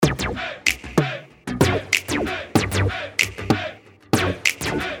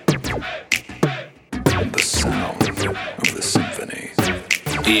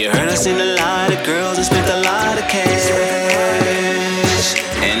You heard I seen a lot of girls and spent a lot of cash.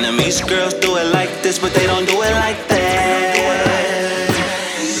 And them East girls do it like this, but they don't do it like that.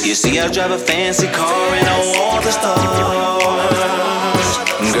 You see, I drive a fancy car and I want the stars.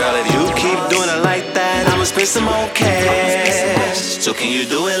 Girl, if you keep doing it like that, I'ma spend some more cash. So can you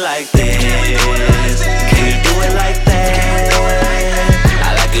do it like this? Can you do it like that?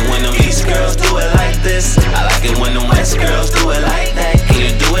 I like it when them East girls do it like this. I like it when them West girls do it like that. Can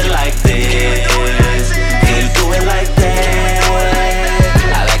you do it like this? Can you do it like that?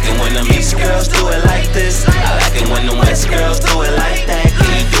 I like it when them East girls do it like this. I like it when them West girls do it like that.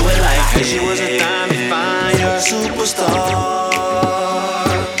 Can you do it like this? She was a diamond fine, you're a superstar.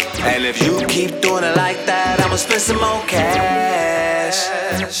 And if you keep doing it like that, I'ma spend some more cash.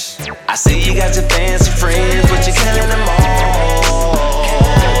 I see you got your fancy friends, but you're killing them all.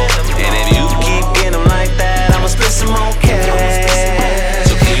 And if you keep getting them like that, I'ma spend some more cash.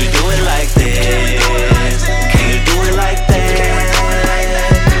 So can you do it like this? Can you do it like that?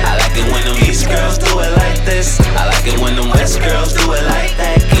 I like it when them East girls do it like this. I like it when them West girls do it like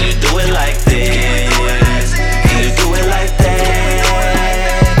that. Can you do it like this? Can you do it like that?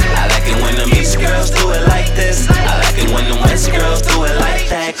 I like it when them East girls do it like this. I like it when them West girls do it like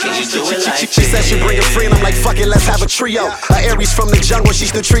that. Can you do it like this? She said she bring a friend, I'm like, fuck it, let's have a trio. Aries from the jungle, she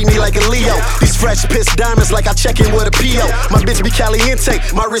still treat me like a Leo. These fresh piss diamonds like I check in with a P.O. My bitch be caliente,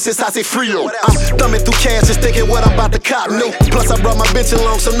 my wrist is hot, say frio. I'm thumbing through cash, just thinking what I'm about to cop new. Plus I brought my bitch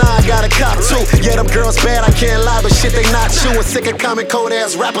along, so now I got a cop too. Yeah, them girls bad, I can't lie, but shit, they not you. And sick of common cold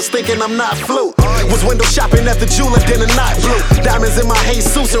ass rappers thinking I'm not flu. Was window shopping at the jeweler, then the night blue. Diamonds in my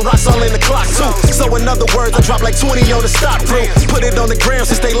Jesus and rocks all in the clock too. So in other words, I drop like 20 on the stock through. Put it on the gram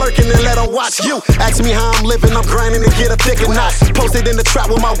since they lurking and let them watch you. Ask me how I'm living, I'm grinding to get a thicker knot. Posted in the trap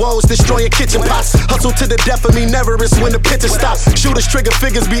with my woes, destroying kitchen pots. Hustle to the death of me, never is when the picture stops. Shooters trigger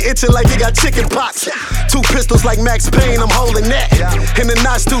figures be itching like you got chicken pox. Two pistols like Max Payne, I'm holding that. And the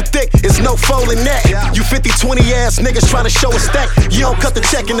knot's too thick, it's no folding that. You 50-20 ass niggas trying to show a stack. You don't cut the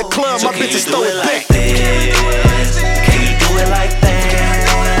check in the club, my bitches throw it back. Can you do it like that?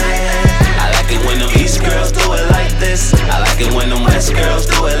 I like it when them East girls do it like this. I like it when them West girls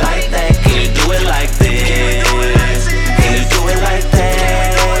do it like that. Can you do it like this? Can you do it like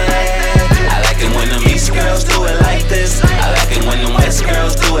that? I like it when them East girls do it like this. I like it when them West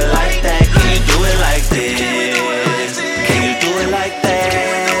girls do it like that. Can you do it like this? Can you do it like that?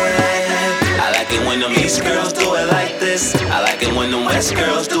 I like it when them East girls do it like this. I like it when them West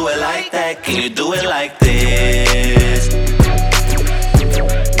girls do it like that. Can you do it like